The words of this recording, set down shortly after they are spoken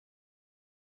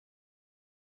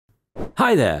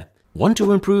Hi there! Want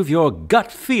to improve your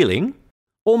gut feeling?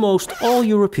 Almost all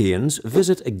Europeans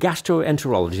visit a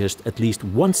gastroenterologist at least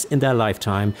once in their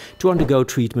lifetime to undergo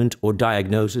treatment or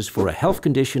diagnosis for a health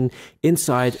condition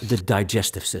inside the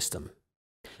digestive system.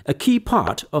 A key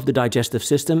part of the digestive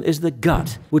system is the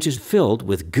gut, which is filled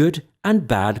with good and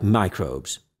bad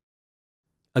microbes.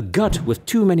 A gut with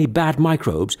too many bad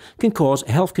microbes can cause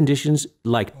health conditions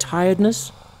like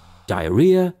tiredness,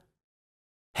 diarrhea,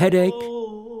 headache,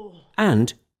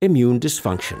 and immune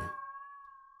dysfunction.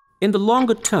 In the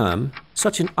longer term,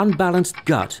 such an unbalanced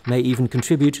gut may even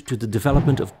contribute to the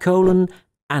development of colon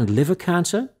and liver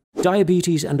cancer,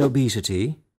 diabetes and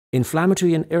obesity,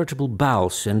 inflammatory and irritable bowel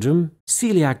syndrome,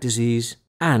 celiac disease,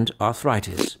 and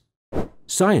arthritis.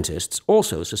 Scientists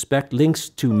also suspect links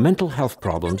to mental health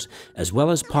problems as well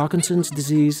as Parkinson's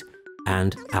disease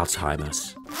and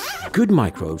Alzheimer's. Good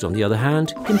microbes, on the other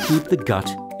hand, can keep the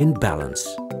gut in balance.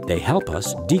 They help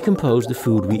us decompose the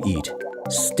food we eat,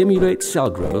 stimulate cell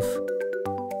growth,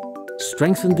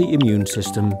 strengthen the immune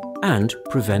system, and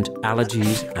prevent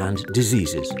allergies and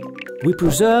diseases. We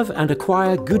preserve and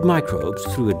acquire good microbes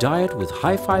through a diet with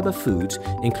high-fiber foods,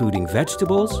 including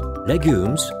vegetables,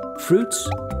 legumes, fruits,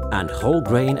 and whole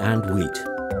grain and wheat.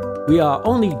 We are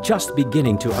only just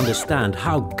beginning to understand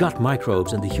how gut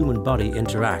microbes and the human body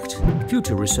interact.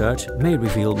 Future research may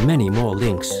reveal many more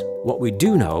links. What we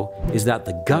do know is that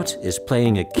the gut is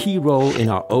playing a key role in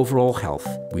our overall health.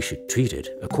 We should treat it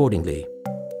accordingly.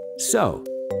 So,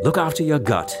 look after your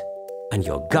gut, and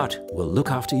your gut will look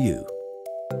after you.